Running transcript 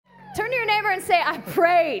and say, I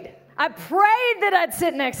prayed that I'd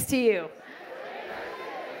sit next to you.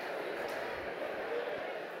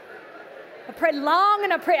 I prayed long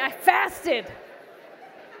and I fasted.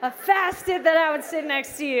 I fasted that I would sit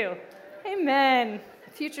next to you. Amen.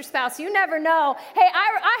 Future spouse, you never know. Hey,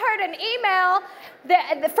 I heard an email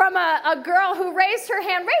from a girl who raised her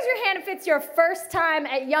hand. Raise your hand if it's your first time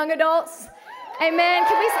at Young Adults. Amen.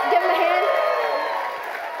 Can we give them a hand?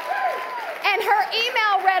 And her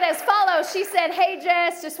email read as follows. She said, hey,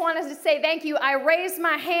 Jess, just wanted to say thank you. I raised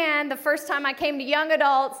my hand the first time I came to Young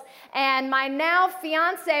Adults, and my now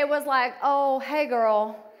fiance was like, oh, hey,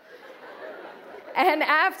 girl. And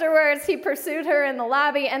afterwards, he pursued her in the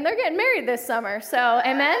lobby, and they're getting married this summer, so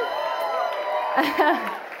amen?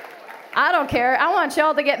 I don't care. I want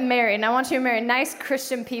y'all to get married, and I want you to marry nice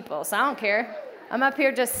Christian people, so I don't care. I'm up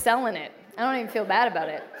here just selling it. I don't even feel bad about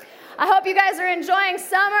it. I hope you guys are enjoying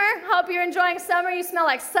summer. Hope you're enjoying summer. You smell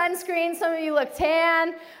like sunscreen. Some of you look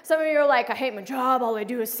tan. Some of you are like, I hate my job. All I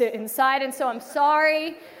do is sit inside, and so I'm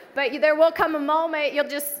sorry. But there will come a moment you'll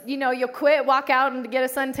just, you'll quit, walk out, and get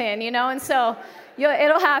a suntan, and so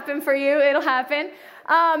it'll happen for you. It'll happen.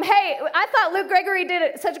 Hey, I thought Luke Gregory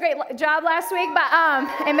did such a great job last week, but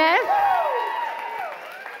amen?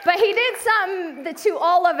 But he did something to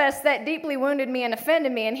all of us that deeply wounded me and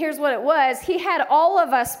offended me, and here's what it was. He had all of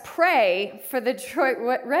us pray for the Detroit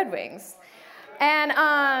Red Wings. And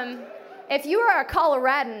if you are a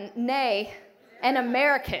Coloradan, nay, an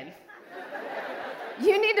American,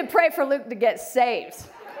 you need to pray for Luke to get saved.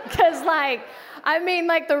 Because,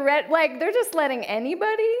 they're just letting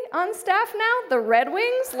anybody on staff now? The Red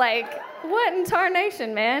Wings? What in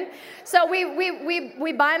tarnation, man? So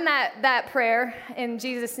we bind that prayer in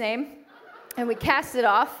Jesus' name, and we cast it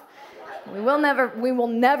off. We will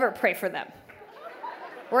never pray for them.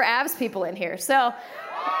 We're Avs people in here, so...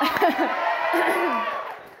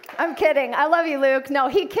 I'm kidding. I love you, Luke. No,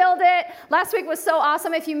 he killed it. Last week was so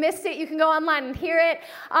awesome. If you missed it, you can go online and hear it.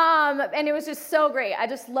 And it was just so great. I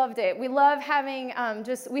just loved it. We love having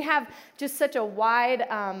we have just such a wide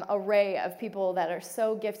array of people that are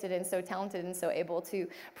so gifted and so talented and so able to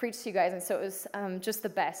preach to you guys. And so it was just the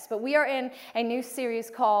best. But we are in a new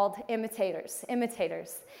series called Imitators.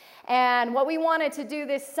 And what we wanted to do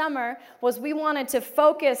this summer was we wanted to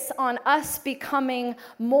focus on us becoming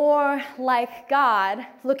more like God,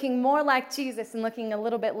 looking more like Jesus, and looking a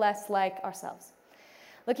little bit less like ourselves.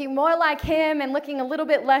 Looking more like him and looking a little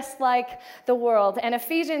bit less like the world. And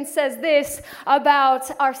Ephesians says this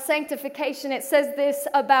about our sanctification. It says this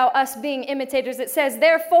about us being imitators. It says,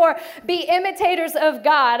 therefore, be imitators of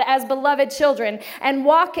God as beloved children, and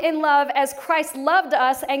walk in love as Christ loved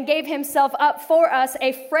us and gave himself up for us,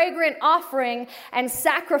 a fragrant offering and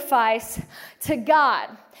sacrifice to God.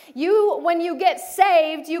 When you get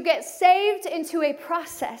saved into a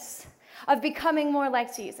process of becoming more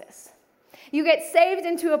like Jesus. You get saved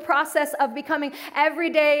into a process of becoming every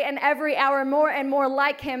day and every hour more and more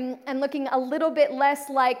like him and looking a little bit less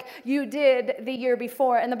like you did the year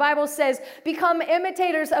before. And the Bible says, become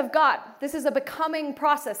imitators of God. This is a becoming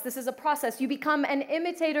process. This is a process. You become an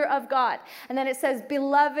imitator of God. And then it says,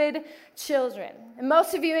 beloved children. And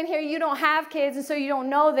most of you in here, you don't have kids, and so you don't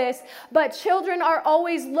know this, but children are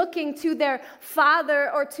always looking to their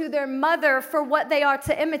father or to their mother for what they are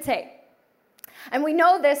to imitate. And we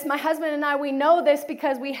know this, my husband and I, we know this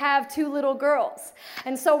because we have 2 little girls.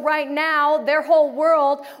 And so right now, their whole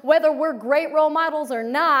world, whether we're great role models or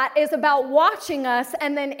not, is about watching us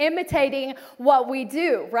and then imitating what we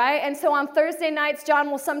do, right? And so on Thursday nights, John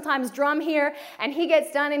will sometimes drum here, and he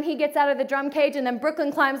gets done and he gets out of the drum cage, and then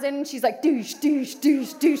Brooklyn climbs in and she's like, douche, douche,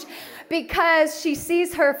 douche, douche, because she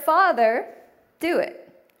sees her father do it.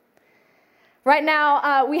 Right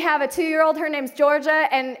now, we have a 2-year-old, her name's Georgia,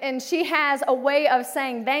 and she has a way of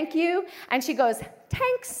saying thank you, and she goes,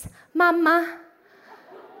 thanks, mama,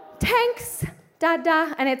 thanks,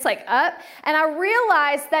 dada, and it's like up, and I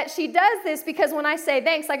realize that she does this because when I say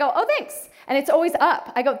thanks, I go, oh, thanks, and it's always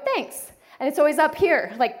up. I go, thanks, and it's always up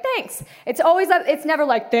here, like, thanks. It's always up. It's never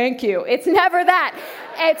like, thank you. It's never that.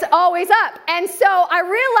 It's always up, and so I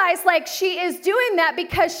realize, she is doing that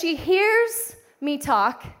because she hears me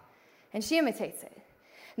talk, and she imitates it.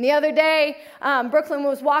 And the other day, Brooklyn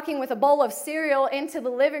was walking with a bowl of cereal into the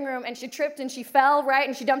living room, and she tripped and she fell, right?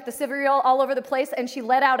 And she dumped the cereal all over the place, and she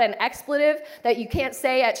let out an expletive that you can't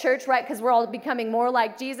say at church, right? Because we're all becoming more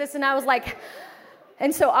like Jesus. And I was like,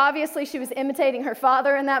 and so obviously she was imitating her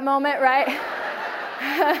father in that moment, right?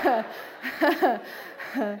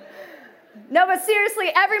 No, but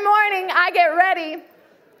seriously, every morning I get ready.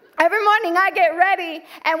 Every morning I get ready,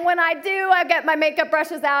 and when I do, I get my makeup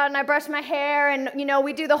brushes out and I brush my hair, and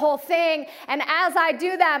we do the whole thing. And as I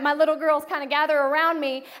do that, my little girls kind of gather around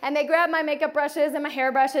me and they grab my makeup brushes and my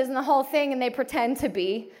hair brushes and the whole thing, and they pretend to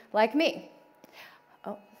be like me.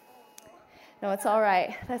 Oh, no, it's all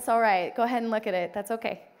right. That's all right. Go ahead and look at it. That's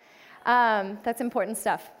okay. That's important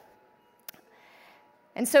stuff.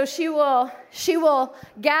 And so she will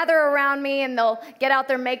gather around me, and they'll get out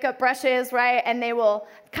their makeup brushes, right? And they will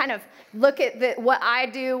kind of look at what I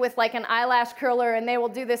do with like an eyelash curler, and they will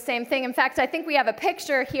do the same thing. In fact, I think we have a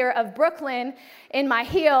picture here of Brooklyn in my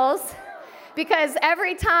heels, because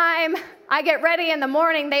every time I get ready in the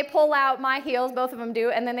morning, they pull out my heels, both of them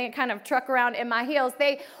do, and then they kind of truck around in my heels.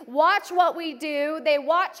 They watch what we do, they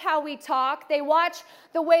watch how we talk, they watch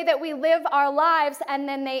the way that we live our lives, and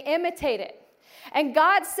then they imitate it. And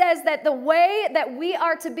God says that the way that we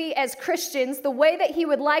are to be as Christians, the way that he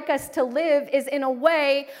would like us to live, is in a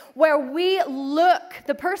way where we look,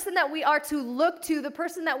 the person that we are to look to, the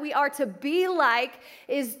person that we are to be like,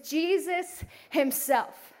 is Jesus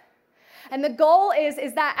himself. And the goal is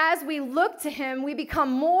that as we look to him, we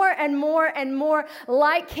become more and more and more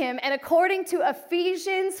like him. And according to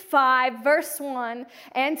Ephesians 5, verse 1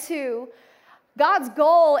 and 2, God's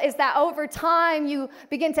goal is that over time you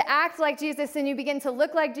begin to act like Jesus and you begin to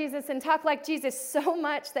look like Jesus and talk like Jesus so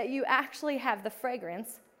much that you actually have the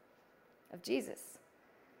fragrance of Jesus.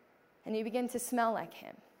 And you begin to smell like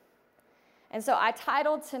him. And so I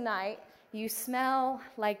titled tonight, You Smell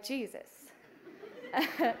Like Jesus.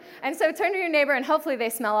 And so turn to your neighbor, and hopefully they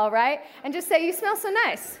smell all right, and just say, you smell so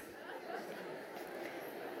nice.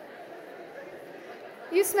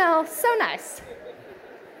 You smell so nice.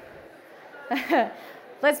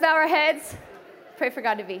 Let's bow our heads. Pray for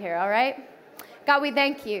God to be here, all right? God, we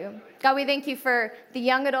thank you. God, we thank you for the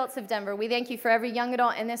young adults of Denver. We thank you for every young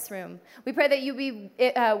adult in this room. We pray that you be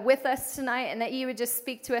with us tonight, and that you would just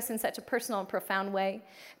speak to us in such a personal and profound way.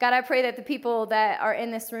 God, I pray that the people that are in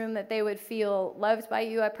this room, that they would feel loved by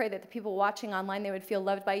you. I pray that the people watching online, they would feel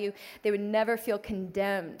loved by you. They would never feel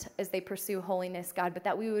condemned as they pursue holiness, God, but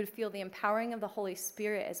that we would feel the empowering of the Holy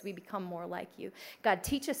Spirit as we become more like you. God,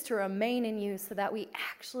 teach us to remain in you so that we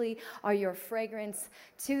actually are your fragrance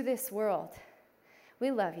to this world. We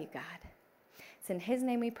love you, God. It's in his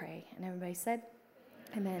name we pray. And everybody said,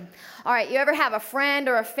 amen. All right, you ever have a friend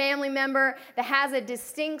or a family member that has a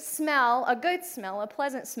distinct smell, a good smell, a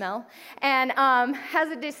pleasant smell, and has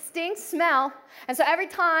a distinct smell, and so every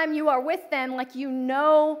time you are with them, like you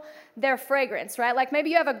know their fragrance, right? Like maybe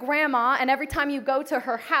you have a grandma, and every time you go to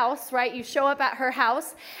her house, right, you show up at her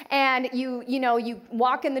house, and you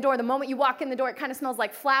walk in the door. The moment you walk in the door, it kind of smells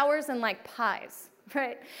like flowers and like pies.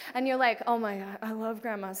 Right? And you're like, oh my God, I love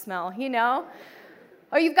grandma's smell,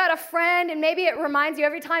 Or you've got a friend, and maybe it reminds you,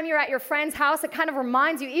 every time you're at your friend's house, it kind of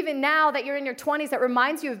reminds you, even now that you're in your 20s, it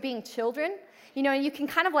reminds you of being children. And you can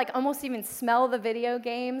kind of like almost even smell the video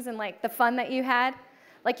games and like the fun that you had.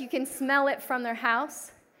 Like you can smell it from their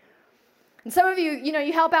house. And some of you,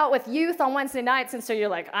 you help out with youth on Wednesday nights, and so you're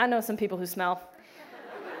like, I know some people who smell.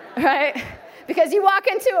 Right? Because you walk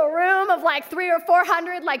into a room of like 300 or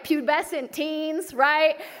 400 like pubescent teens,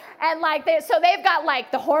 right? And like so they've got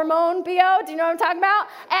like the hormone BO, do you know what I'm talking about?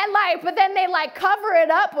 And like, but then they like cover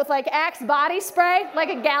it up with like Axe body spray, like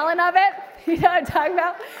a gallon of it. You know what I'm talking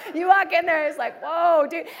about? You walk in there, it's like, whoa,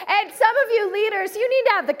 dude. And some of you leaders, you need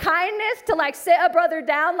to have the kindness to like sit a brother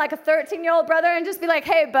down, like a 13-year-old brother, and just be like,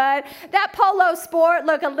 hey, bud, that polo sport,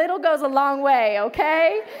 look, a little goes a long way,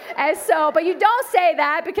 okay? And so, but you don't say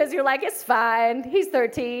that because you're like, it's fine, he's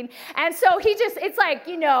 13. And so it's like,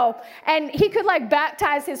 and he could like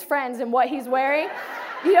baptize his friends in what he's wearing.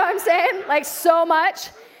 You know what I'm saying? Like so much.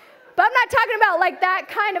 But I'm not talking about like that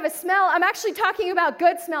kind of a smell. I'm actually talking about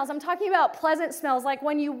good smells. I'm talking about pleasant smells, like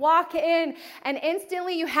when you walk in and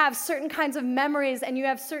instantly you have certain kinds of memories and you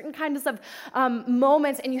have certain kinds of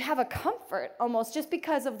moments, and you have a comfort almost just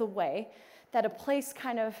because of the way that a place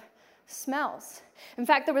kind of smells. In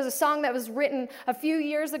fact, there was a song that was written a few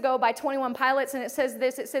years ago by 21 Pilots, and it says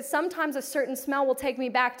this. It says, sometimes a certain smell will take me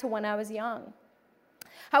back to when I was young.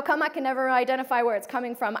 How come I can never identify where it's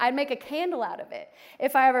coming from? I'd make a candle out of it.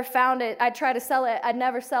 If I ever found it, I'd try to sell it. I'd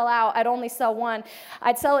never sell out. I'd only sell one.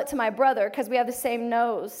 I'd sell it to my brother because we have the same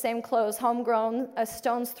nose, same clothes, homegrown, a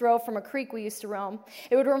stone's throw from a creek we used to roam.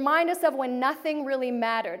 It would remind us of when nothing really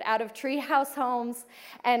mattered. Out of treehouse homes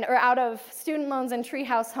or out of student loans and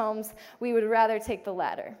treehouse homes, we would rather take the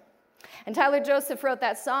latter. And Tyler Joseph wrote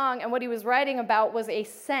that song, and what he was writing about was a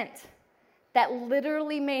scent that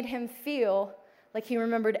literally made him feel like he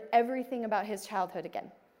remembered everything about his childhood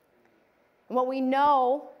again. And what we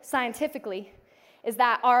know scientifically is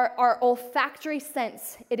that our olfactory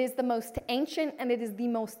sense, it is the most ancient and it is the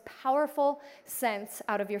most powerful sense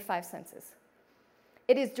out of your 5 senses.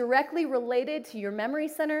 It is directly related to your memory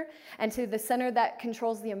center and to the center that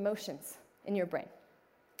controls the emotions in your brain.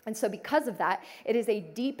 And so because of that, it is a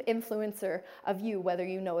deep influencer of you, whether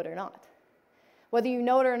you know it or not. Whether you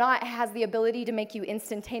know it or not, it has the ability to make you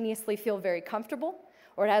instantaneously feel very comfortable,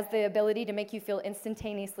 or it has the ability to make you feel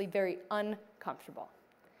instantaneously very uncomfortable.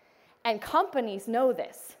 And companies know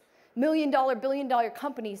this. $1 million, billion-dollar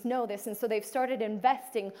companies know this, and so they've started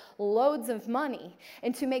investing loads of money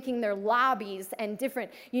into making their lobbies and different,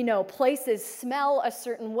 places smell a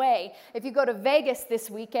certain way. If you go to Vegas this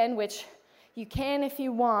weekend, which you can if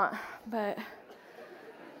you want, but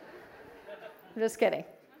I'm just kidding.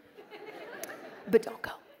 But don't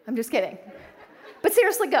go. I'm just kidding. But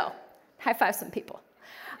seriously, go. High five some people.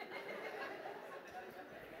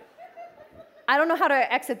 I don't know how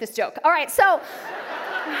to exit this joke. All right, so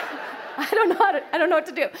I don't know what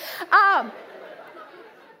to do.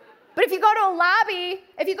 But if you go to a lobby,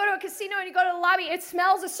 if you go to a casino and you go to the lobby, it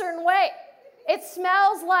smells a certain way. It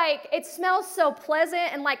smells so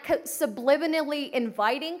pleasant and like subliminally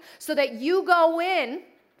inviting, so that you go in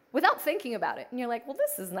without thinking about it. And you're like, well,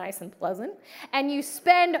 this is nice and pleasant. And you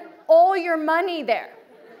spend all your money there.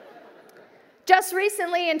 Just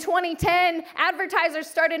recently in 2010, advertisers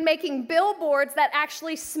started making billboards that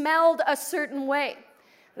actually smelled a certain way.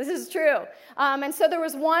 This is true. And so there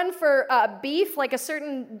was one for beef, like a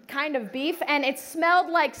certain kind of beef, and it smelled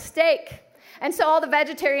like steak. And so all the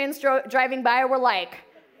vegetarians driving by were like,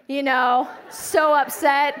 so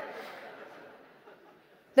upset.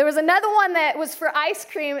 There was another one that was for ice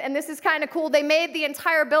cream, and this is kind of cool. They made the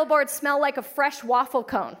entire billboard smell like a fresh waffle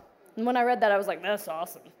cone. And when I read that, I was like, that's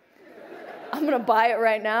awesome. I'm going to buy it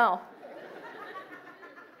right now.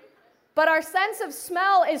 But our sense of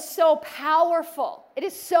smell is so powerful. It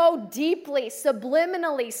is so deeply,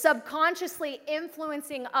 subliminally, subconsciously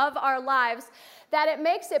influencing of our lives that it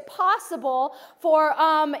makes it possible for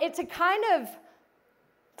it to kind of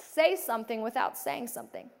say something without saying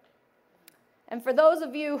something. And for those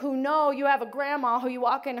of you who know you have a grandma who you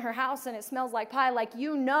walk in her house and it smells like pie, like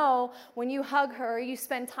when you hug her, you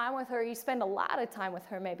spend time with her, you spend a lot of time with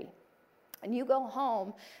her maybe. And you go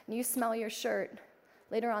home and you smell your shirt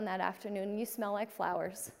later on that afternoon, and you smell like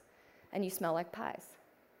flowers and you smell like pies.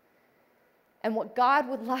 And what God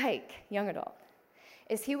would like, young adult,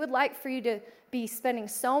 is he would like for you to be spending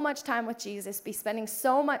so much time with Jesus, be spending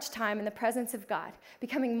so much time in the presence of God,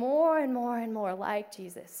 becoming more and more and more like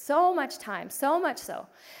Jesus. So much time, so much so,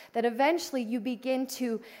 that eventually you begin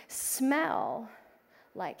to smell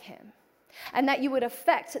like him. And that you would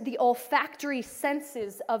affect the olfactory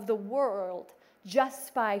senses of the world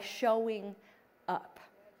just by showing up.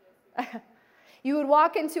 You would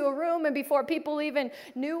walk into a room, and before people even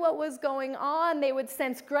knew what was going on, they would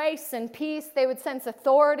sense grace and peace. They would sense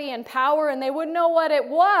authority and power, and they wouldn't know what it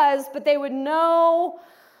was, but they would know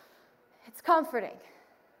it's comforting.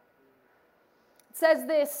 It says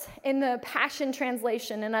this in the Passion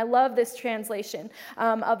Translation, and I love this translation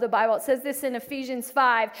of the Bible. It says this in Ephesians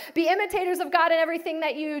 5. Be imitators of God in everything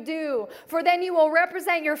that you do, for then you will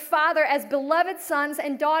represent your Father as beloved sons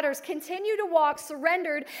and daughters. Continue to walk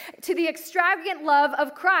surrendered to the extravagant love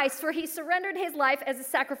of Christ, for he surrendered his life as a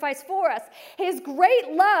sacrifice for us. His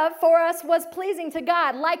great love for us was pleasing to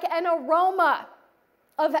God, like an aroma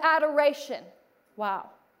of adoration. Wow.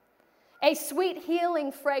 A sweet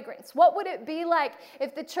healing fragrance. What would it be like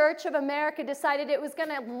if the Church of America decided it was going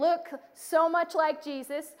to look so much like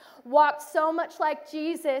Jesus, walk so much like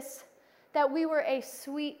Jesus, that we were a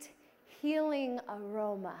sweet healing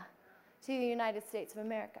aroma to the United States of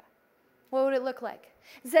America? What would it look like?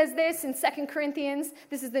 It says this in 2 Corinthians.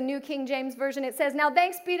 This is the New King James Version. It says, now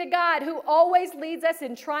thanks be to God who always leads us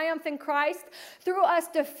in triumph in Christ, through us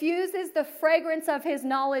diffuses the fragrance of his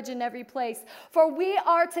knowledge in every place. For we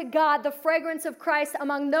are to God the fragrance of Christ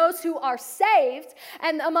among those who are saved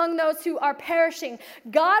and among those who are perishing.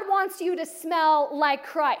 God wants you to smell like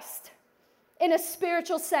Christ in a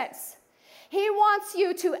spiritual sense. He wants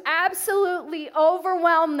you to absolutely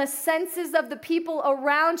overwhelm the senses of the people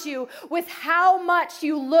around you with how much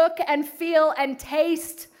you look and feel and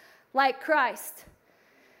taste like Christ.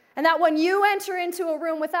 And that when you enter into a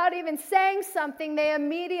room without even saying something, they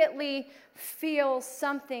immediately feel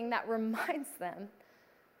something that reminds them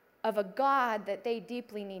of a God that they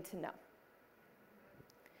deeply need to know.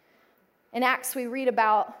 In Acts, we read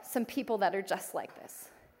about some people that are just like this.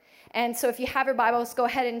 And so if you have your Bibles, go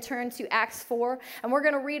ahead and turn to Acts 4. And we're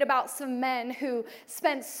going to read about some men who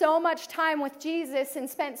spent so much time with Jesus and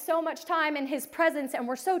spent so much time in his presence and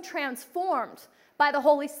were so transformed by the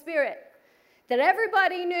Holy Spirit that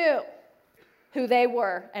everybody knew who they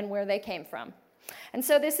were and where they came from. And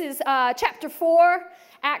so this is chapter 4,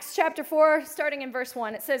 Acts chapter 4, starting in verse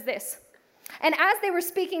 1. It says this. And as they were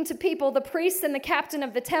speaking to people, the priests and the captain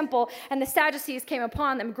of the temple and the Sadducees came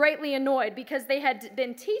upon them, greatly annoyed because they had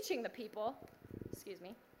been teaching the people. Excuse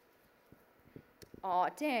me. Aw,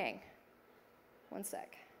 dang. One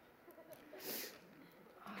sec.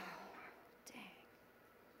 Oh, dang.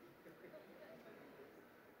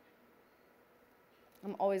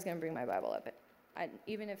 I'm always going to bring my Bible up,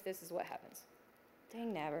 even if this is what happens.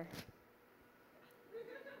 Dang, never.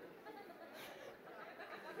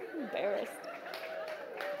 I'm embarrassed.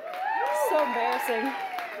 So embarrassing.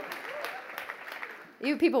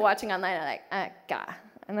 You people watching online are like, God.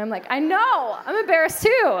 And I'm like, I know. I'm embarrassed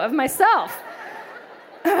too of myself.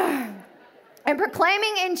 And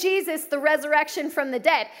proclaiming in Jesus the resurrection from the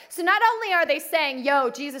dead. So not only are they saying, yo,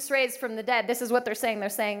 Jesus raised from the dead, this is what they're saying. They're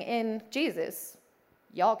saying, in Jesus,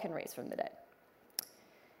 y'all can raise from the dead.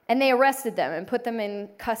 And they arrested them and put them in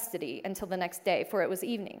custody until the next day, for it was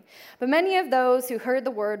evening. But many of those who heard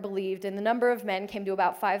the word believed, and the number of men came to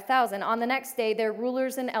about 5,000. On the next day, their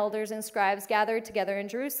rulers and elders and scribes gathered together in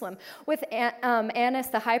Jerusalem with Annas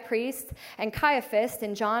the high priest, and Caiaphas,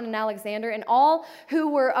 and John and Alexander, and all who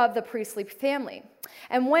were of the priestly family.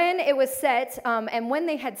 And when it was set, and when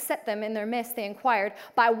they had set them in their midst, they inquired,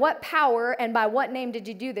 by what power and by what name did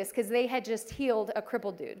you do this? Because they had just healed a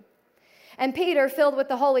crippled dude. And Peter, filled with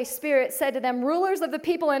the Holy Spirit, said to them, rulers of the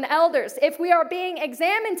people and elders, if we are being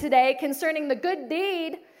examined today concerning the good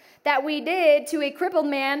deed that we did to a crippled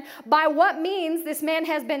man, by what means this man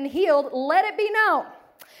has been healed, let it be known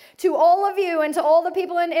to all of you and to all the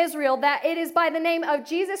people in Israel that it is by the name of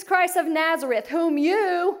Jesus Christ of Nazareth, whom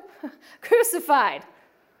you crucified.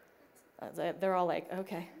 They're all like,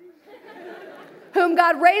 okay. Whom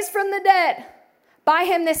God raised from the dead. By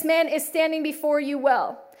him this man is standing before you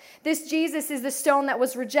well. This Jesus is the stone that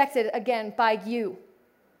was rejected again by you,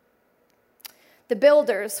 the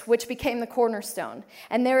builders, which became the cornerstone.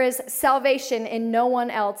 And there is salvation in no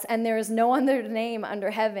one else, and there is no other name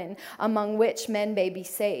under heaven among which men may be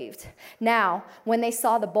saved. Now, when they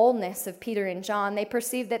saw the boldness of Peter and John, they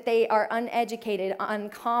perceived that they are uneducated,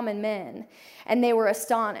 uncommon men, and they were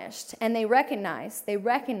astonished. And they recognized that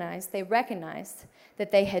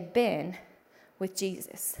they had been with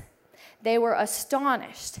Jesus. They were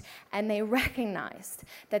astonished, and they recognized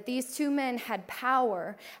that these two men had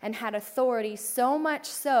power and had authority, so much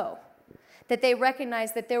so that they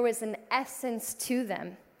recognized that there was an essence to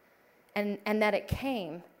them, and that it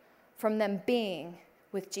came from them being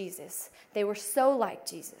with Jesus. They were so like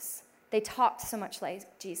Jesus. They talked so much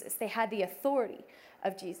like Jesus. They had the authority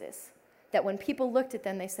of Jesus that when people looked at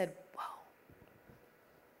them, they said, whoa,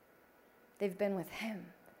 they've been with him.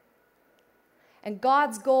 And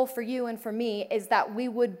God's goal for you and for me is that we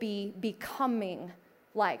would be becoming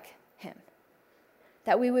like him.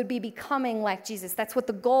 That we would be becoming like Jesus. That's what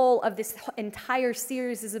the goal of this entire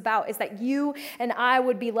series is about, is that you and I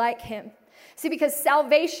would be like him. See, because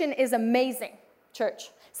salvation is amazing, church.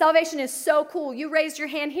 Salvation is so cool. You raised your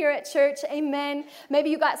hand here at church, amen. Maybe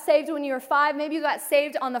you got saved when you were 5. Maybe you got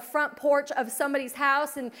saved on the front porch of somebody's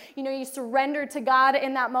house and, you surrendered to God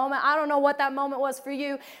in that moment. I don't know what that moment was for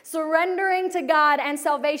you. Surrendering to God and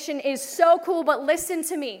salvation is so cool, but listen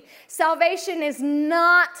to me. Salvation is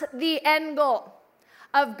not the end goal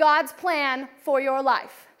of God's plan for your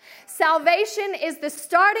life. Salvation is the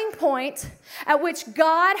starting point at which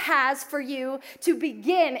God has for you to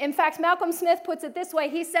begin. In fact, Malcolm Smith puts it this way.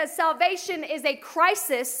 He says salvation is a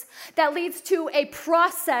crisis that leads to a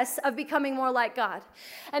process of becoming more like God.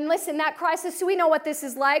 And listen, that crisis, we know what this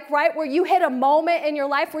is like, right? Where you hit a moment in your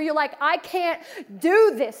life where you're like, I can't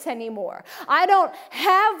do this anymore. I don't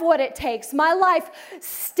have what it takes. My life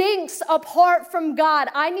stinks apart from God.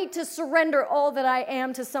 I need to surrender all that I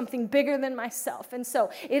am to something bigger than myself. And so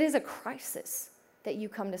it is a crisis that you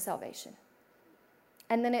come to salvation.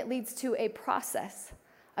 And then it leads to a process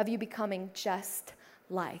of you becoming just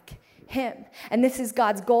like him. And this is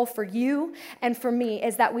God's goal for you and for me,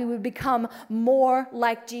 is that we would become more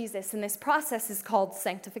like Jesus. And this process is called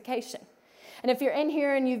sanctification. And if you're in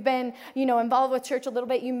here and you've been, involved with church a little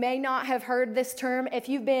bit, you may not have heard this term. If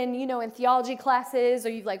you've been, in theology classes or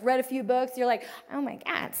you've read a few books, you're like, oh my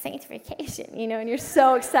God, sanctification, and you're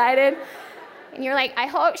so excited. And you're like, I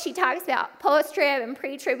hope she talks about post-trib and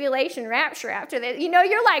pre-tribulation rapture after this.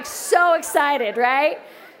 You're so excited, right?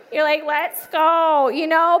 You're like, let's go,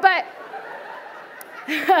 but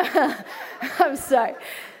I'm sorry.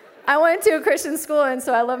 I went to a Christian school, and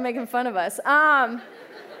so I love making fun of us.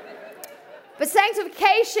 But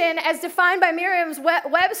sanctification, as defined by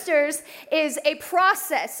Merriam-Webster's, is a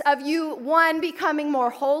process of you, one, becoming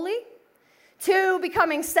more holy, two,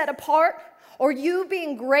 becoming set apart, or you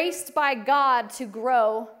being graced by God to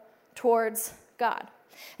grow towards God.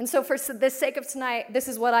 And so for the sake of tonight, this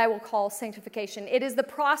is what I will call sanctification. It is the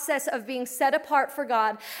process of being set apart for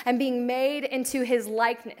God and being made into his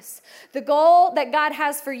likeness. The goal that God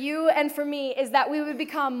has for you and for me is that we would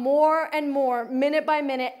become more and more, minute by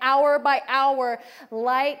minute, hour by hour,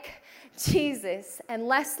 like Jesus, and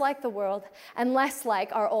less like the world and less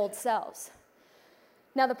like our old selves.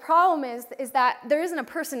 Now, the problem is that there isn't a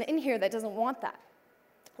person in here that doesn't want that.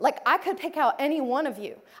 Like, I could pick out any one of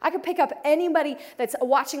you. I could pick up anybody that's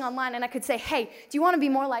watching online, and I could say, hey, do you want to be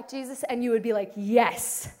more like Jesus? And you would be like,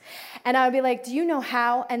 yes. And I would be like, do you know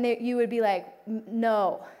how? And you would be like,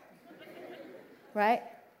 no. Right?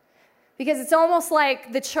 Because it's almost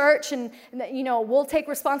like the church, and we'll take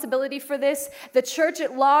responsibility for this. The church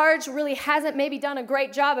at large really hasn't maybe done a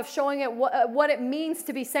great job of showing it what it means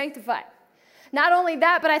to be sanctified. Not only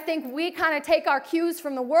that, but I think we kind of take our cues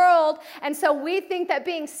from the world, and so we think that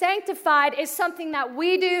being sanctified is something that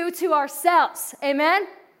we do to ourselves. Amen?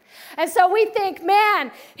 And so we think, man,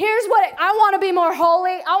 here's what I want to be more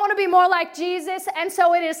holy. I want to be more like Jesus, and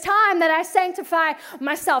so it is time that I sanctify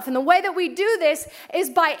myself. And the way that we do this is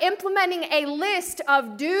by implementing a list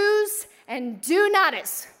of do's and do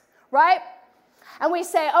nots, right? And we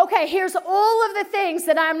say, okay, here's all of the things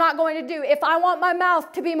that I'm not going to do. If I want my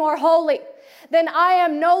mouth to be more holy, then I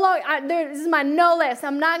am no longer, this is my no list.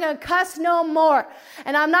 I'm not going to cuss no more.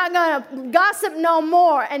 And I'm not going to gossip no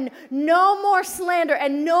more. And no more slander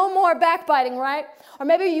and no more backbiting, right? Or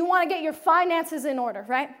maybe you want to get your finances in order,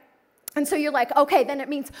 right? And so you're like, okay, then it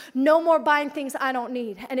means no more buying things I don't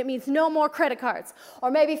need. And it means no more credit cards.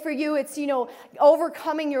 Or maybe for you, it's,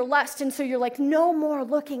 overcoming your lust. And so you're like, no more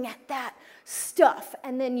looking at that stuff.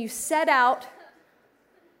 And then you set out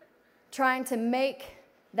trying to make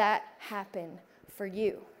that happen for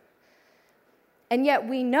you. And yet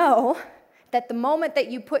we know that the moment that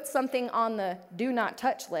you put something on the do not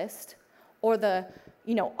touch list or the,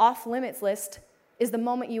 off limits list is the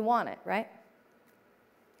moment you want it, right?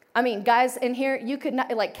 I mean, guys in here, you could not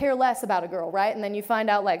care less about a girl, right? And then you find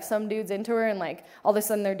out some dude's into her and all of a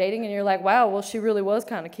sudden they're dating and you're like, wow, well, she really was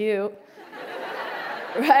kind of cute.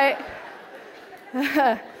 Right?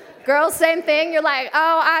 Girls, same thing. You're like,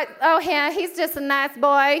 yeah, he's just a nice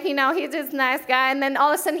boy. He's just a nice guy. And then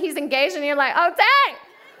all of a sudden he's engaged and you're like, oh, dang.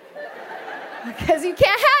 Because you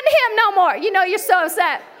can't have him no more. You're so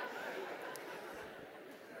upset.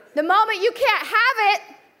 The moment you can't have it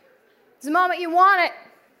is the moment you want it.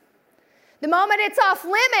 The moment it's off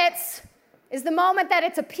limits is the moment that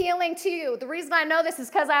it's appealing to you. The reason I know this is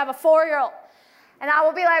because I have a 4-year-old. And I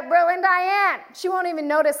will be like, Brilliant Diane. She won't even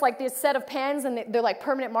notice this set of pens, and they're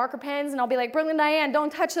permanent marker pens. And I'll be like, Brilliant Diane,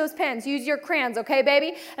 don't touch those pens. Use your crayons, okay,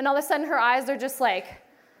 baby? And all of a sudden her eyes are just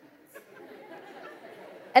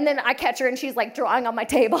and then I catch her and she's drawing on my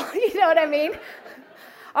table. You know what I mean?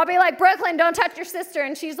 I'll be like, Brooklyn, don't touch your sister.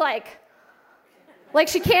 And she's like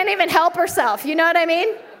she can't even help herself. You know what I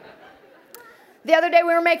mean? The other day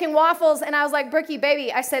we were making waffles, and I was like, Brookie,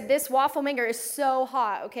 baby, I said, this waffle maker is so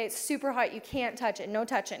hot, okay? It's super hot. You can't touch it. No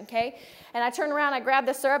touching, okay? And I turn around, I grab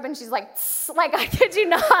the syrup, and she's like, I kid you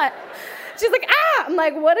not. She's like, ah! I'm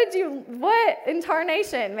like, what in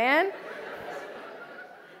tarnation, man?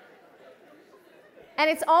 And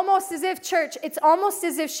it's almost as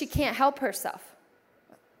if she can't help herself.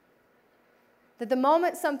 That the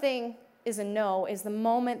moment something is a no is the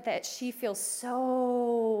moment that she feels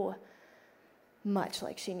so much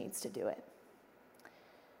like she needs to do it.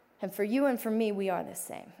 And for you and for me, we are the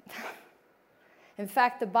same. In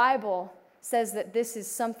fact, the Bible says that this is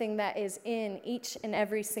something that is in each and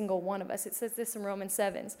every single one of us. It says this in Romans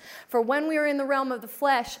 7. For when we were in the realm of the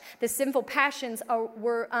flesh, the sinful passions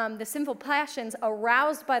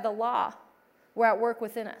aroused by the law were at work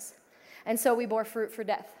within us. And so we bore fruit for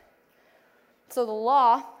death. So the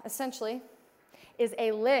law, essentially, is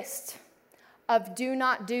a list of do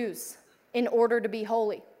not do's in order to be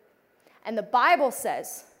holy. And the Bible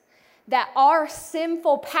says that our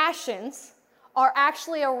sinful passions are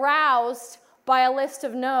actually aroused by a list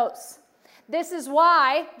of no's. This is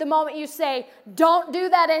why the moment you say, don't do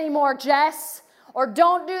that anymore, Jess, or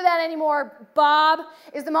don't do that anymore, Bob,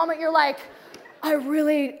 is the moment you're like, I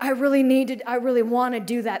really want to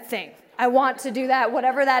do that thing. I want to do that,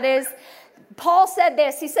 whatever that is. Paul said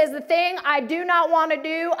this. He says, the thing I do not want to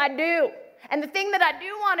do, I do. And the thing that I do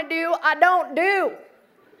want to do, I don't do.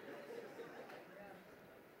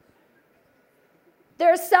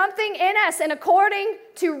 There's something in us, and according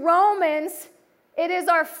to Romans It is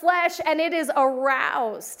our flesh, and it is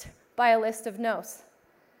aroused by a list of no's.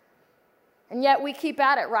 And yet we keep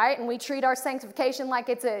at it, right? And we treat our sanctification like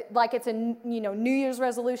it's a New Year's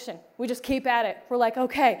resolution. We just keep at it. We're like,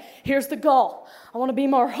 okay, here's the goal. I want to be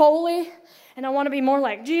more holy, and I want to be more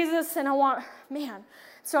like Jesus, and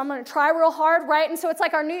so I'm going to try real hard, right? And so it's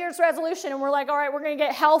like our New Year's resolution, and we're like, all right, we're going to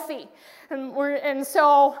get healthy. And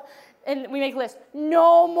we make a list.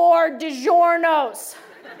 No more DiGiorno's.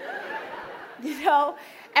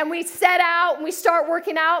 And we set out, and we start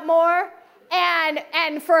working out more.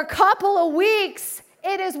 And for a couple of weeks,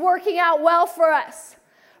 it is working out well for us.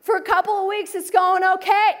 For a couple of weeks, it's going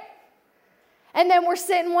okay. And then we're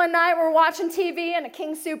sitting one night, we're watching TV, and a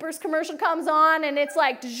King Soopers commercial comes on, and it's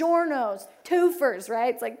like DiGiorno's, twofers,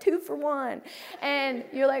 right? It's like 2 for 1. And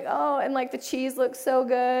you're like, oh, and like the cheese looks so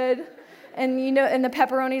good. And and the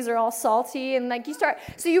pepperonis are all salty, and like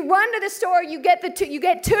so you run to the store, you get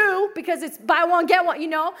two because it's buy one, get one,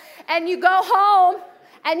 and you go home,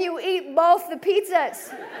 and you eat both the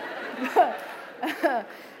pizzas.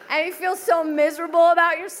 And you feel so miserable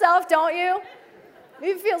about yourself, don't you?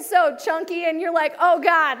 You feel so chunky, and you're like, oh,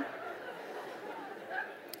 God.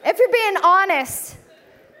 If you're being honest,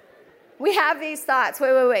 we have these thoughts.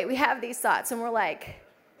 Wait. We have these thoughts, and we're like,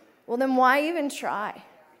 well, then why even try?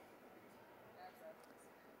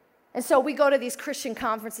 And so we go to these Christian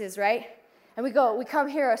conferences, right? And we come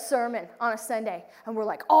hear a sermon on a Sunday, and we're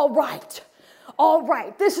like, all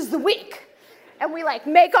right, this is the week. And we like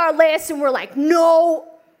make our list, and we're like, no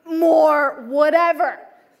more whatever.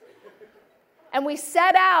 And we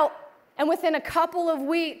set out, and within a couple of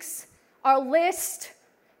weeks, our list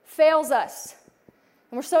fails us.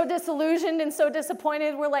 And we're so disillusioned and so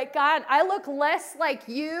disappointed. We're like, God, I look less like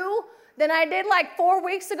you than I did like 4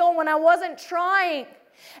 weeks ago when I wasn't trying.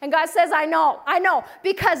 And God says, I know,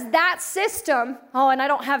 because that system, and I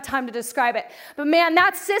don't have time to describe it, but man,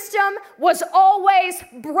 that system was always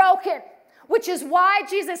broken, which is why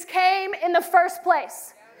Jesus came in the first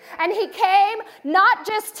place. And he came not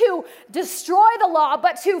just to destroy the law,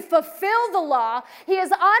 but to fulfill the law. We are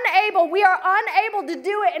unable to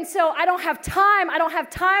do it. And so I don't have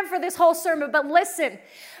time for this whole sermon, but listen,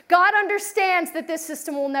 God understands that this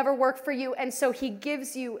system will never work for you, and so he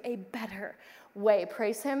gives you a better way.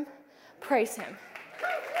 Praise him. Praise him.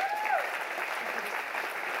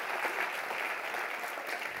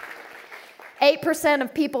 8%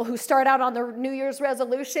 of people who start out on their New Year's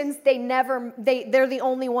resolutions, they're the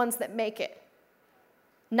only ones that make it.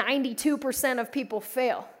 92% of people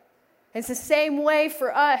fail. It's the same way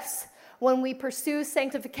for us when we pursue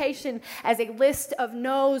sanctification as a list of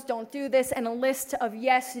no's, don't do this, and a list of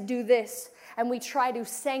yes, do this. And we try to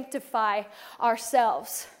sanctify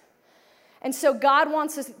ourselves. And so God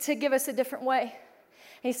wants us to give us a different way.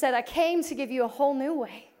 He said, I came to give you a whole new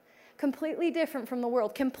way. Completely different from the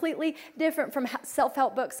world, completely different from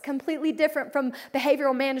self-help books, completely different from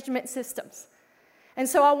behavioral management systems. And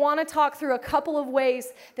so I want to talk through a couple of ways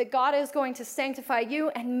that God is going to sanctify you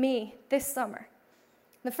and me this summer.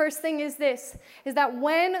 The first thing is this, is that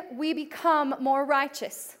when we become more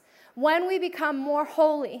righteous, when we become more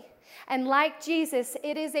holy, and like Jesus,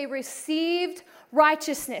 it is a received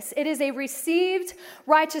righteousness. It is a received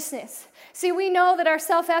righteousness. See, we know that our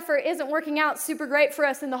self-effort isn't working out super great for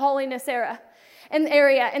us in the holiness area.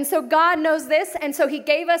 And so God knows this, and so he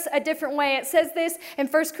gave us a different way. It says this in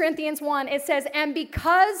 1 Corinthians 1. It says, and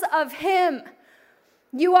because of him,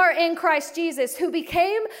 you are in Christ Jesus, who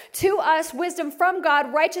became to us wisdom from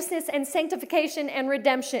God, righteousness and sanctification and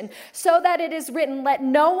redemption, so that it is written, let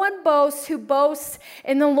no one boast who boasts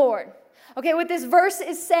in the Lord. Okay, what this verse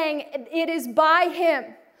is saying, it is by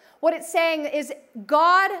him. What it's saying is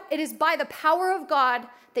God, it is by the power of God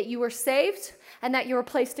that you were saved and that you were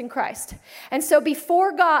placed in Christ. And so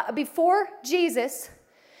before Jesus,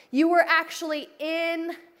 you were actually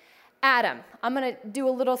in Adam. I'm going to do a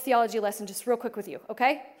little theology lesson just real quick with you,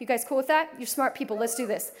 okay? You guys cool with that? You're smart people. Let's do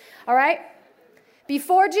this, all right?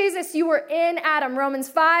 Before Jesus, you were in Adam. Romans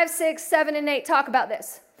 5, 6, 7, and 8 talk about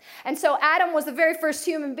this. And so Adam was the very first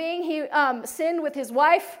human being. He sinned with his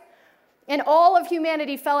wife, and all of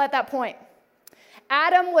humanity fell at that point.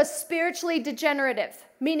 Adam was spiritually degenerative,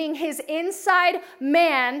 meaning his inside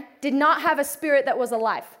man did not have a spirit that was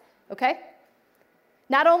alive, okay?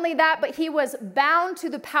 Not only that, but he was bound to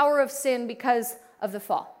the power of sin because of the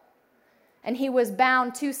fall. And he was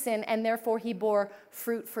bound to sin, and therefore he bore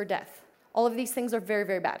fruit for death. All of these things are very,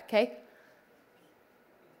 very bad, okay?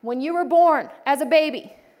 When you were born as a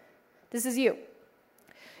baby, this is you.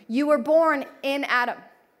 You were born in Adam.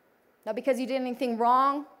 Not because you did anything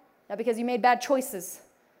wrong, not because you made bad choices,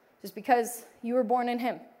 just because you were born in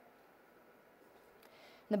him. And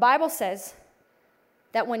the Bible says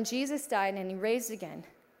that when Jesus died and he raised again,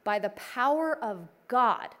 by the power of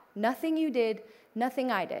God, nothing you did,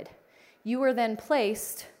 nothing I did, you were then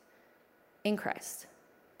placed in Christ.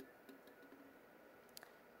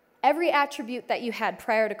 Every attribute that you had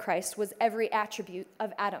prior to Christ was every attribute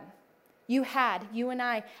of Adam. You and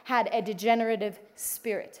I had a degenerative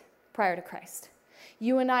spirit prior to Christ.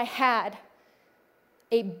 You and I had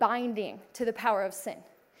a binding to the power of sin.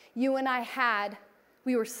 You and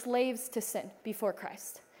we were slaves to sin before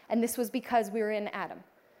Christ. And this was because we were in Adam.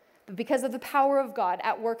 But because of the power of God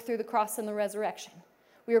at work through the cross and the resurrection,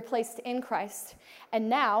 we were placed in Christ. And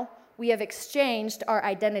now we have exchanged our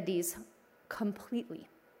identities completely.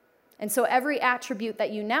 And so every attribute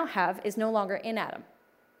that you now have is no longer in Adam.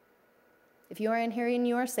 If you are in here and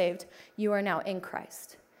you are saved, you are now in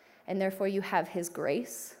Christ. And therefore you have his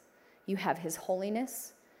grace, you have his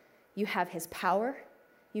holiness, you have his power,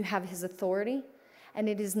 you have his authority. And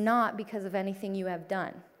it is not because of anything you have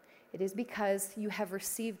done. It is because you have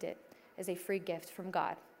received it as a free gift from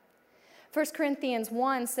God. 1 Corinthians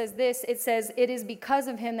 1 says this, it says, it is because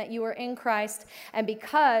of him that you are in Christ, and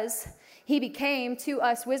because he became to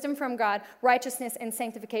us wisdom from God, righteousness and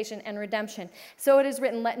sanctification and redemption. So it is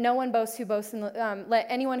written, let no one boast who boasts in the, let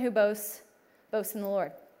anyone who boasts in the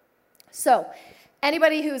Lord. So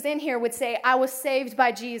anybody who's in here would say, I was saved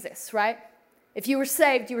by Jesus, right? If you were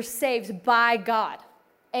saved by God.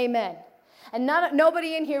 Amen. And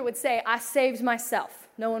nobody in here would say, I saved myself.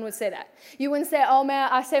 No one would say that. You wouldn't say, oh man,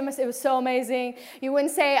 I saved myself, it was so amazing. You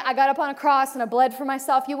wouldn't say, I got up on a cross and I bled for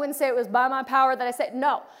myself. You wouldn't say it was by my power that I said,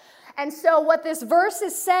 no. And so what this verse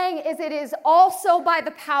is saying is it is also by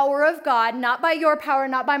the power of God, not by your power,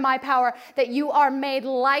 not by my power, that you are made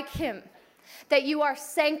like him, that you are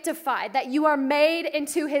sanctified, that you are made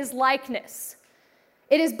into his likeness.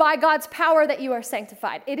 It is by God's power that you are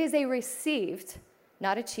sanctified. It is a received,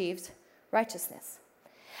 not achieved, righteousness.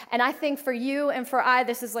 And I think for you and for I,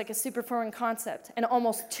 this is like a super foreign concept and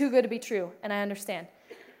almost too good to be true, and I understand.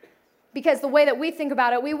 Because the way that we think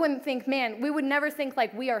about it, we wouldn't think, man, we would never think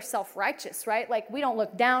like we are self-righteous, right? Like we don't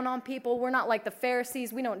look down on people. We're not like the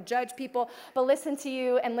Pharisees. We don't judge people. But listen to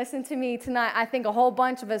you and listen to me tonight. I think a whole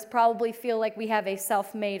bunch of us probably feel like we have a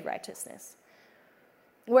self-made righteousness.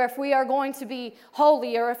 Where if we are going to be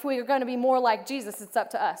holy or if we are going to be more like Jesus, it's up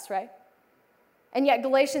to us, right? And yet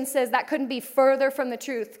Galatians says that couldn't be further from the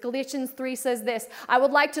truth. Galatians 3 says this, I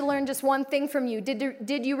would like to learn just one thing from you.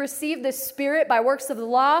 Did you receive the Spirit by works of the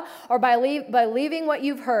law or by believing what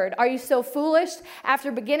you've heard? Are you so foolish?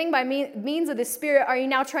 After beginning by means of the Spirit, are you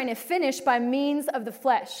now trying to finish by means of the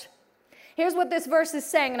flesh? Here's what this verse is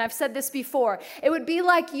saying, and I've said this before. It would be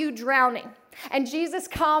like you drowning. And Jesus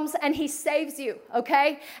comes and he saves you,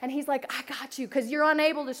 okay? And he's like, I got you, because you're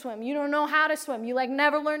unable to swim. You don't know how to swim. You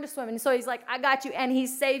never learned to swim. And so he's like, I got you, and he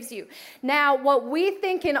saves you. Now, what we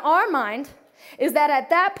think in our mind is that at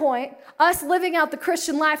that point, us living out the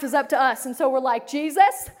Christian life is up to us. And so we're like,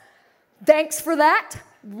 Jesus, thanks for that.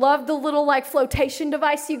 Love the little flotation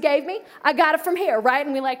device you gave me. I got it from here, right?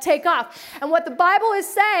 And we take off. And what the Bible is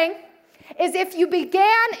saying is if you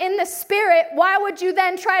began in the Spirit, why would you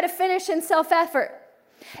then try to finish in self-effort?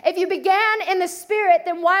 If you began in the Spirit,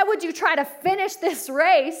 then why would you try to finish this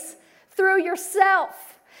race through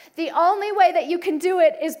yourself? The only way that you can do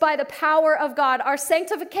it is by the power of God. Our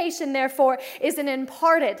sanctification, therefore, is an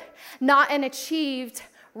imparted, not an achieved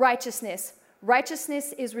righteousness.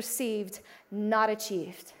 Righteousness is received, not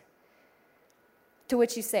achieved. To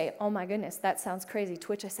which you say, oh my goodness, that sounds crazy. To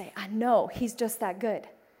which I say, I know, he's just that good.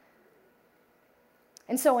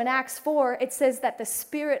 And so in Acts 4, it says that the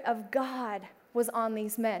Spirit of God was on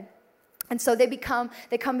these men. And so they come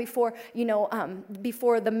before,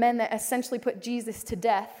 before the men that essentially put Jesus to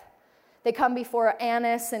death. They come before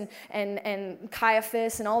Annas and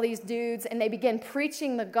Caiaphas and all these dudes, and they begin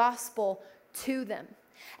preaching the gospel to them.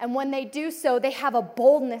 And when they do so, they have a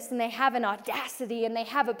boldness and they have an audacity and they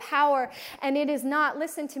have a power. And it is not,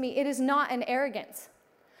 listen to me, it is not an arrogance.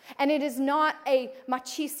 And it is not a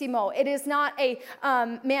machismo. It is not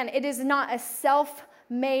it is not a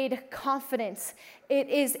self-made confidence. It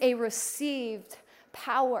is a received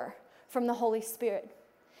power from the Holy Spirit.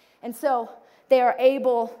 And so they are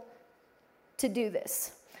able to do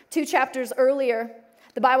this. 2 chapters earlier,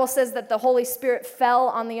 the Bible says that the Holy Spirit fell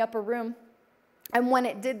on the upper room. And when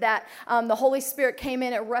it did that, the Holy Spirit came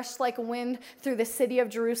in, it rushed like a wind through the city of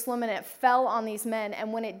Jerusalem, and it fell on these men.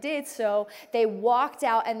 And when it did so, they walked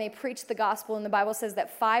out and they preached the gospel, and the Bible says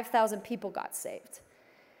that 5,000 people got saved.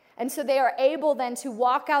 And so they are able then to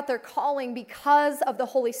walk out their calling because of the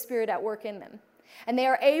Holy Spirit at work in them. And they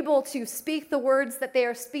are able to speak the words that they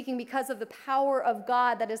are speaking because of the power of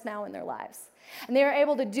God that is now in their lives. And they are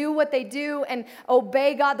able to do what they do and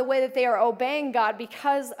obey God the way that they are obeying God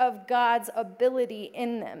because of God's ability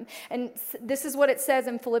in them. And this is what it says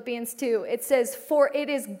in Philippians 2. It says, "For it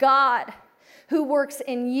is God who works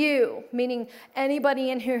in you," meaning anybody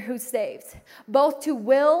in here who's saved, "both to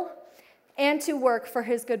will and to work for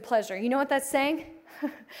his good pleasure." You know what that's saying?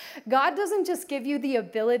 God doesn't just give you the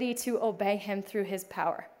ability to obey him through his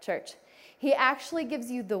power, church. He actually gives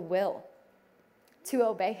you the will to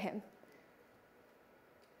obey him.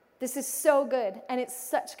 This is so good, and it's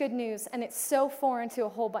such good news, and it's so foreign to a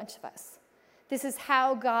whole bunch of us. This is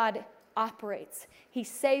how God operates. He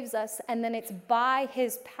saves us, and then it's by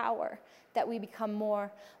his power that we become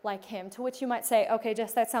more like him. To which you might say, okay,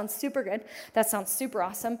 Jess, that sounds super good. That sounds super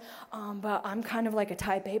awesome, but I'm kind of like a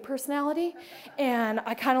type A personality, and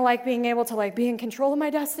I kind of like being able to like be in control of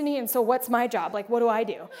my destiny, and so what's my job? Like, what do I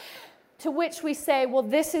do? To which we say, well,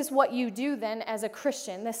 this is what you do then as a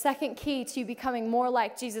Christian. The second key to you becoming more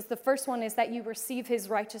like Jesus, the first one is that you receive his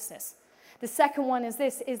righteousness. The second one is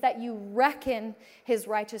this, is that you reckon his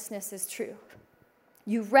righteousness is true.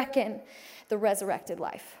 You reckon the resurrected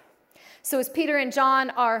life. So as Peter and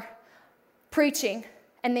John are preaching,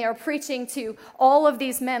 and they are preaching to all of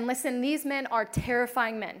these men. Listen, these men are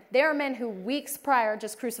terrifying men. They are men who weeks prior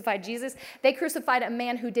just crucified Jesus. They crucified a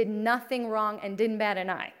man who did nothing wrong and didn't bat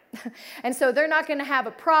an eye. And so they're not going to have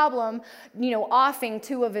a problem, offing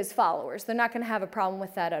two of his followers. They're not going to have a problem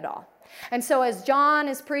with that at all. And so as John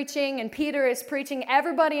is preaching and Peter is preaching,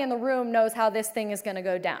 everybody in the room knows how this thing is going to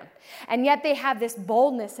go down. And yet they have this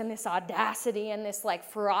boldness and this audacity and this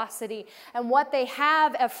ferocity. And what they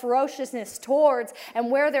have a ferociousness towards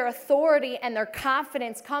and where their authority and their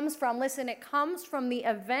confidence comes from, listen, it comes from the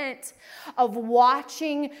event of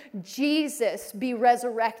watching Jesus be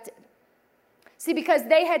resurrected. See, because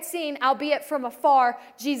they had seen, albeit from afar,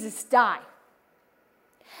 Jesus die.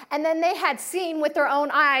 And then they had seen with their own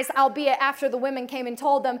eyes, albeit after the women came and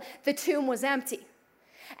told them, the tomb was empty.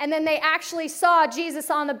 And then they actually saw Jesus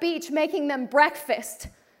on the beach making them breakfast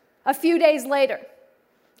a few days later.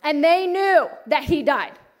 And they knew that he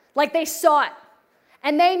died. Like they saw it.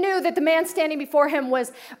 And they knew that the man standing before him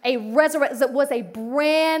was a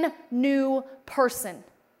brand new person.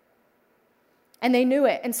 And they knew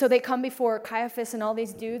it. And so they come before Caiaphas and all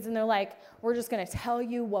these dudes, and they're like, we're just going to tell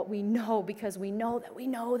you what we know because we know that we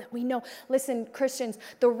know that we know. Listen, Christians,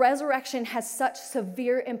 the resurrection has such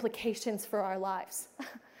severe implications for our lives.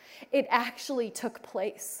 It actually took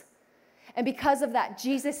place. And because of that,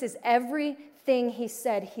 Jesus is everything he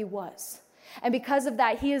said he was. And because of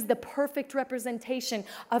that, he is the perfect representation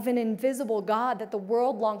of an invisible God that the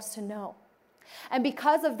world longs to know. And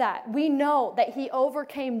because of that, we know that he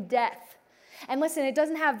overcame death. And listen, it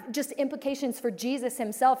doesn't have just implications for Jesus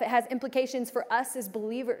himself. It has implications for us as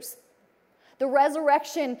believers. The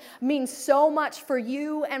resurrection means so much for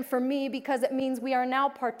you and for me because it means we are now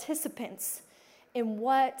participants in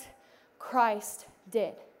what Christ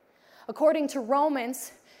did. According to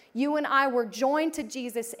Romans, you and I were joined to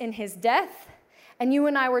Jesus in his death, and you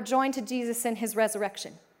and I were joined to Jesus in his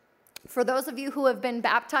resurrection. For those of you who have been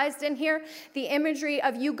baptized in here, the imagery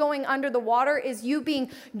of you going under the water is you being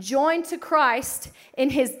joined to Christ in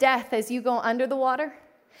his death as you go under the water.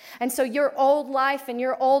 And so your old life and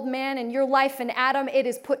your old man and your life in Adam, it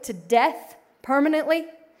is put to death permanently.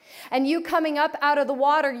 And you coming up out of the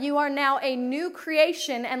water, you are now a new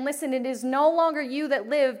creation. And listen, it is no longer you that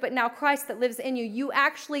live, but now Christ that lives in you. You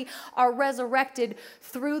actually are resurrected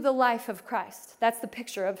through the life of Christ. That's the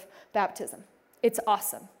picture of baptism. It's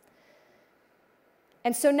awesome.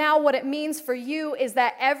 And so now what it means for you is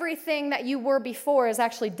that everything that you were before is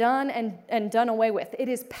actually done and done away with. It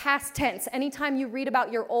is past tense. Anytime you read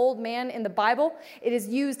about your old man in the Bible, it is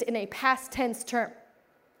used in a past tense term.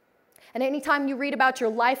 And anytime you read about your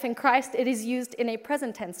life in Christ, it is used in a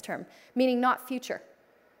present tense term, meaning not future.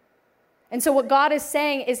 And so what God is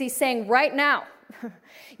saying is he's saying right now,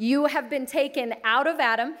 you have been taken out of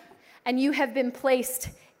Adam and you have been placed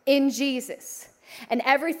in Jesus. And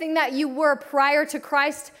everything that you were prior to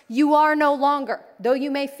Christ, you are no longer, though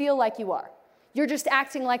you may feel like you are. You're just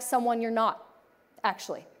acting like someone you're not,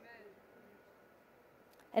 actually.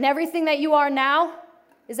 And everything that you are now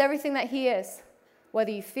is everything that he is,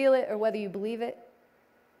 whether you feel it or whether you believe it.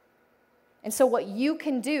 And so what you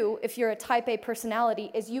can do if you're a type A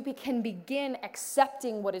personality is you can begin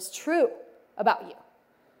accepting what is true about you.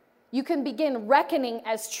 You can begin reckoning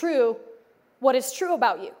as true what is true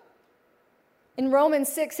about you. In Romans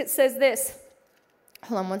 6, it says this.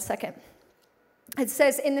 Hold on one second. It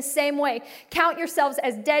says, in the same way, count yourselves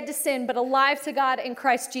as dead to sin, but alive to God in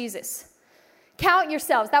Christ Jesus. Count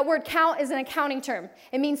yourselves. That word count is an accounting term.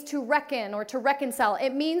 It means to reckon or to reconcile.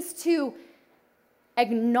 It means to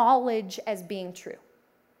acknowledge as being true.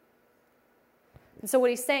 And so what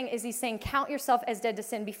he's saying, count yourself as dead to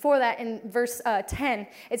sin. Before that, in verse 10,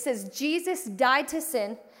 it says, Jesus died to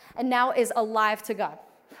sin and now is alive to God.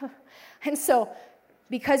 And so,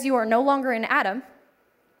 because you are no longer in Adam,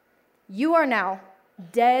 you are now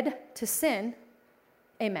dead to sin,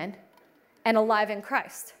 amen, and alive in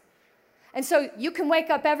Christ. And so you can wake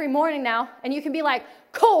up every morning now and you can be like,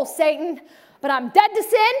 cool, Satan, but I'm dead to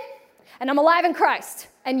sin and I'm alive in Christ.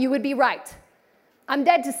 And you would be right. I'm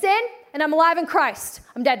dead to sin and I'm alive in Christ.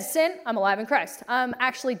 I'm dead to sin, I'm alive in Christ. I'm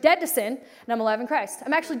actually dead to sin and I'm alive in Christ.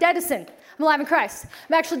 I'm actually dead to sin, I'm alive in Christ.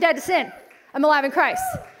 I'm actually dead to sin, I'm alive in Christ.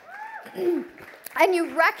 And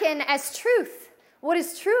you reckon as truth what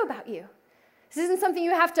is true about you. This isn't something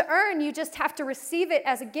you have to earn. You just have to receive it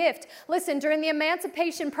as a gift. Listen, during the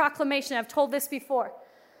Emancipation Proclamation, I've told this before,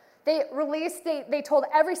 they told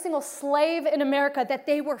every single slave in America that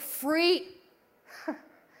they were free.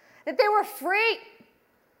 That they were free.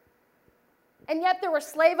 And yet there were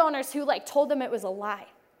slave owners who told them it was a lie.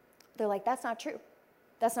 They're like, that's not true.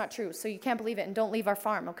 That's not true. So you can't believe it and don't leave our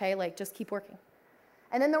farm, okay? Just keep working.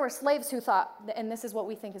 And then there were slaves who thought, and this is what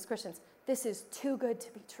we think as Christians, this is too good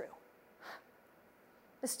to be true.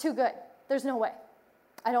 It's too good. There's no way.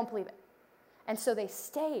 I don't believe it. And so they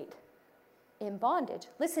stayed in bondage.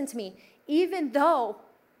 Listen to me. Even though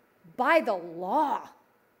by the law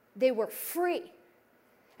they were free.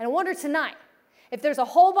 And I wonder tonight if there's a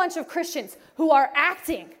whole bunch of Christians who are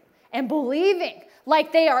acting and believing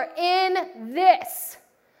like they are in this.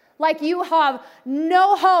 Like you have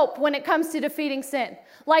no hope when it comes to defeating sin.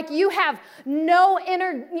 Like you have no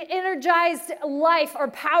energized life or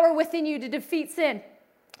power within you to defeat sin.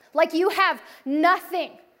 Like you have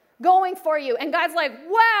nothing going for you. And God's like,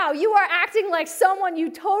 wow, you are acting like someone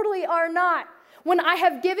you totally are not. When I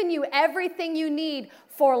have given you everything you need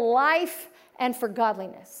for life and for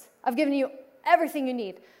godliness. I've given you everything you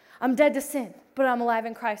need. I'm dead to sin, but I'm alive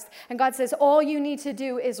in Christ. And God says, all you need to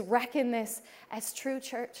do is reckon this as true,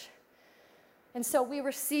 church. And so we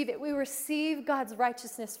receive it. We receive God's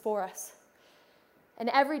righteousness for us. And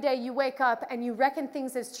every day you wake up and you reckon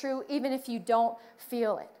things as true, even if you don't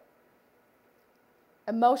feel it.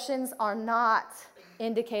 Emotions are not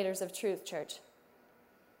indicators of truth, church.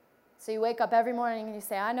 So you wake up every morning and you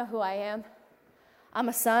say, I know who I am. I'm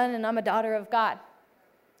a son and I'm a daughter of God.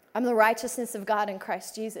 I'm the righteousness of God in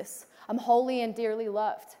Christ Jesus. I'm holy and dearly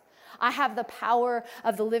loved. I have the power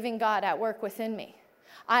of the living God at work within me.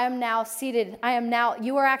 I am now seated.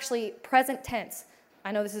 You are actually present tense.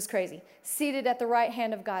 I know this is crazy. Seated at the right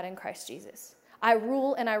hand of God in Christ Jesus. I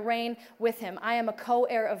rule and I reign with him. I am a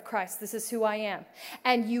co-heir of Christ. This is who I am.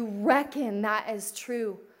 And you reckon that is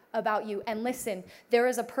true about you. And listen, there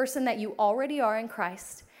is a person that you already are in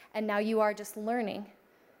Christ, and now you are just learning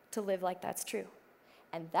to live like that's true.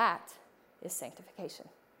 And that is sanctification.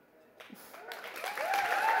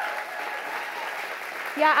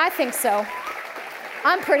 Yeah, I think so.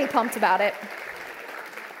 I'm pretty pumped about it.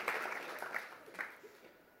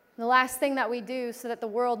 The last thing that we do so that the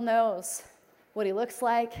world knows what he looks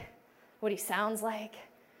like, what he sounds like,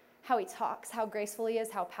 how he talks, how graceful he is,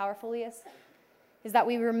 how powerful he is that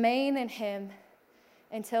we remain in him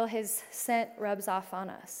until his scent rubs off on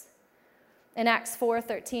us. In Acts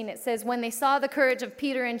 4:13, it says, when they saw the courage of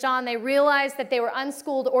Peter and John, they realized that they were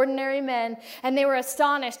unschooled, ordinary men, and they were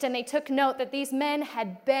astonished, and they took note that these men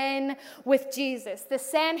had been with Jesus. The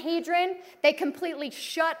Sanhedrin, they completely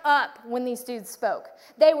shut up when these dudes spoke.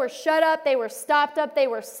 They were shut up, they were stopped up, they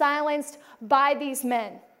were silenced by these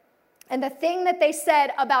men. And the thing that they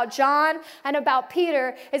said about John and about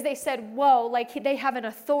Peter is they said, whoa, they have an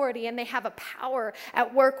authority and they have a power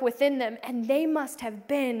at work within them, and they must have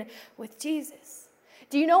been with Jesus.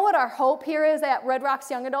 Do you know what our hope here is at Red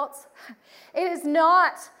Rocks Young Adults? It is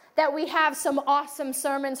not that we have some awesome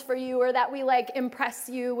sermons for you or that we impress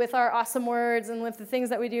you with our awesome words and with the things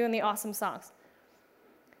that we do in the awesome songs.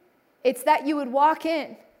 It's that you would walk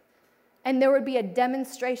in and there would be a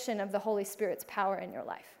demonstration of the Holy Spirit's power in your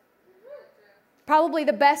life. Probably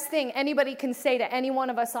the best thing anybody can say to any one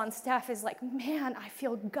of us on staff is man, I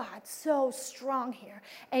feel God so strong here.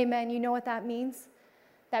 Amen. You know what that means?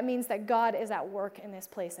 That means that God is at work in this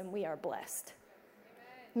place and we are blessed.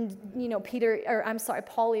 Amen.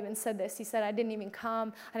 Paul even said this. He said, I didn't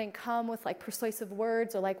come with persuasive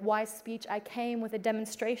words or wise speech. I came with a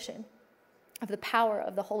demonstration of the power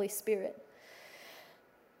of the Holy Spirit.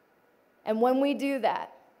 And when we do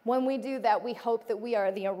that, we hope that we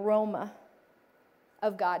are the aroma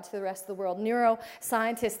of God to the rest of the world.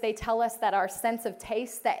 Neuroscientists, they tell us that our sense of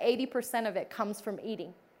taste, that 80% of it comes from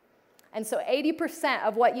eating. And so 80%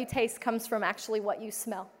 of what you taste comes from actually what you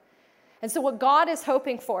smell. And so what God is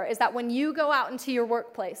hoping for is that when you go out into your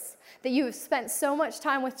workplace, that you have spent so much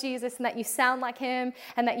time with Jesus and that you sound like him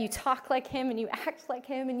and that you talk like him and you act like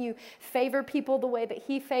him and you favor people the way that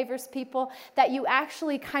he favors people, that you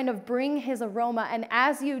actually kind of bring his aroma. And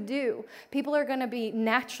as you do, people are going to be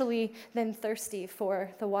naturally then thirsty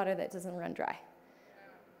for the water that doesn't run dry.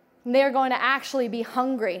 And they're going to actually be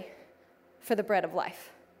hungry for the bread of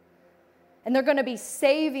life. And they're going to be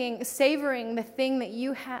savoring the thing that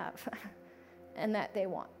you have and that they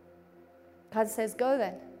want. God says, go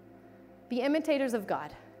then. Be imitators of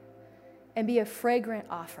God and be a fragrant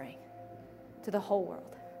offering to the whole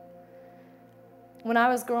world. When I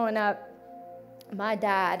was growing up, my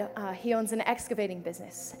dad, he owns an excavating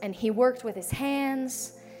business. And he worked with his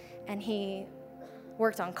hands. And he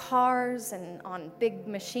worked on cars and on big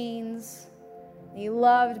machines. He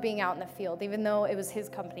loved being out in the field, even though it was his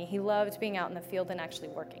company. He loved being out in the field and actually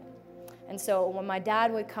working. And so when my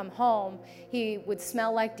dad would come home, he would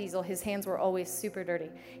smell like diesel. His hands were always super dirty.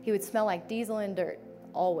 He would smell like diesel and dirt,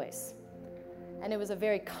 always. And it was a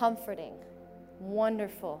very comforting,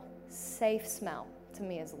 wonderful, safe smell to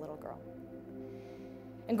me as a little girl.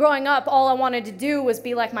 And growing up, all I wanted to do was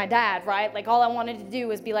be like my dad, right? Like, all I wanted to do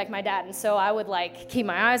was be like my dad. And so I would, like, keep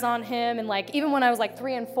my eyes on him. And, like, even when I was, like,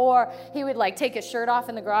 3 and 4, he would, like, take his shirt off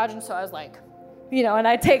in the garage. And so I was like, you know, and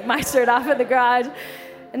I'd take my shirt off in the garage.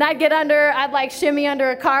 And I'd, like, shimmy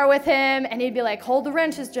under a car with him. And he'd be like, hold the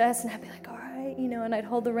wrenches, Jess. And I'd be like, all right, you know, and I'd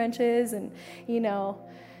hold the wrenches and, you know.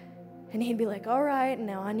 And he'd be like, all right,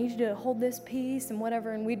 now I need you to hold this piece and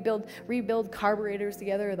whatever. And we'd rebuild carburetors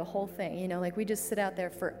together, the whole thing. You know, like we'd just sit out there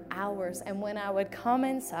for hours. And when I would come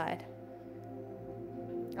inside,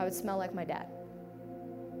 I would smell like my dad.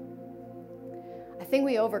 I think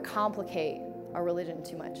we overcomplicate our religion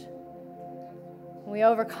too much. We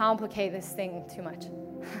overcomplicate this thing too much.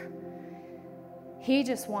 He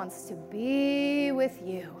just wants to be with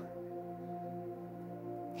you.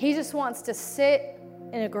 He just wants to sit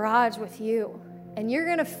in a garage with you, and you're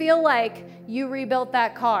going to feel like you rebuilt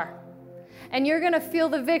that car, and you're going to feel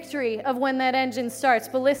the victory of when that engine starts.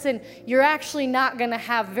 But listen, you're actually not going to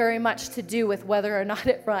have very much to do with whether or not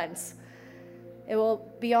it runs. It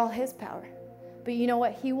will be all his power. But you know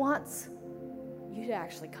what he wants? You to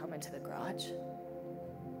actually come into the garage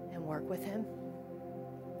and work with him.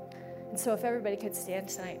 And so if everybody could stand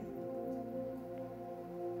tonight.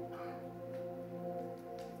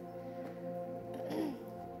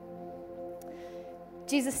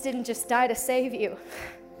 Jesus didn't just die to save you.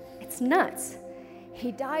 It's nuts.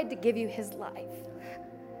 He died to give you his life.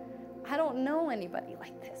 I don't know anybody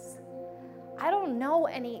like this. I don't know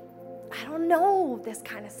this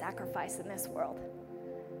kind of sacrifice in this world.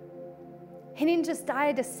 He didn't just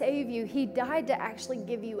die to save you. He died to actually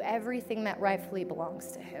give you everything that rightfully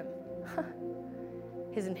belongs to him.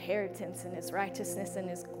 His inheritance and his righteousness and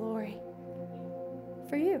his glory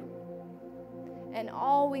for you. And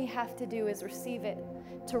all we have to do is receive it,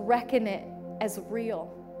 to reckon it as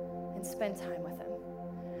real and spend time with him.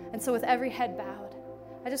 And so with every head bowed,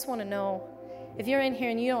 I just want to know, if you're in here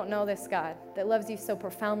and you don't know this God that loves you so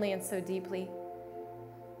profoundly and so deeply,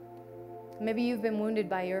 maybe you've been wounded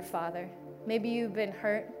by your father. Maybe you've been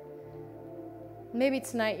hurt. Maybe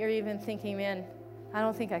tonight you're even thinking, man, I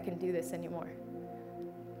don't think I can do this anymore.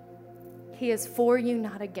 He is for you,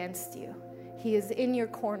 not against you. He is in your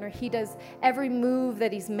corner. He does every move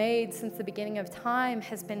that he's made since the beginning of time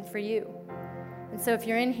has been for you. And so if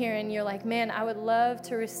you're in here and you're like, man, I would love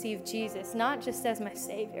to receive Jesus, not just as my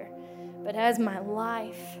Savior, but as my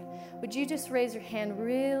life, would you just raise your hand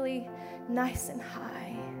really nice and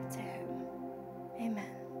high to him?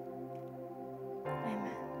 Amen.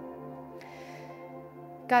 Amen.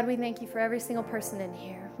 God, we thank you for every single person in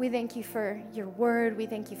here. We thank you for your word. We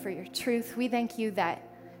thank you for your truth. We thank you that,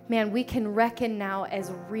 man, we can reckon now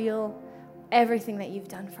as real everything that you've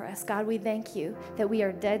done for us. God, we thank you that we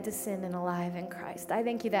are dead to sin and alive in Christ. I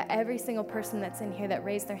thank you that every single person that's in here that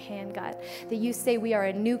raised their hand, God, that you say we are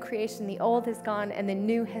a new creation. The old has gone and the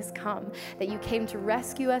new has come. That you came to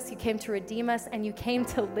rescue us, you came to redeem us, and you came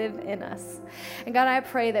to live in us. And God, I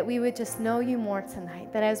pray that we would just know you more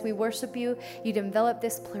tonight. That as we worship you, you'd envelop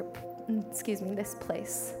this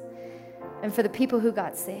place. And for the people who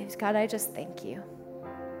got saved, God, I just thank you.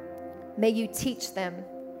 May you teach them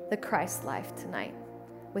the Christ life tonight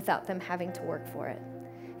without them having to work for it.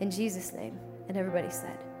 In Jesus' name. And everybody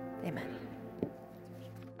said, amen.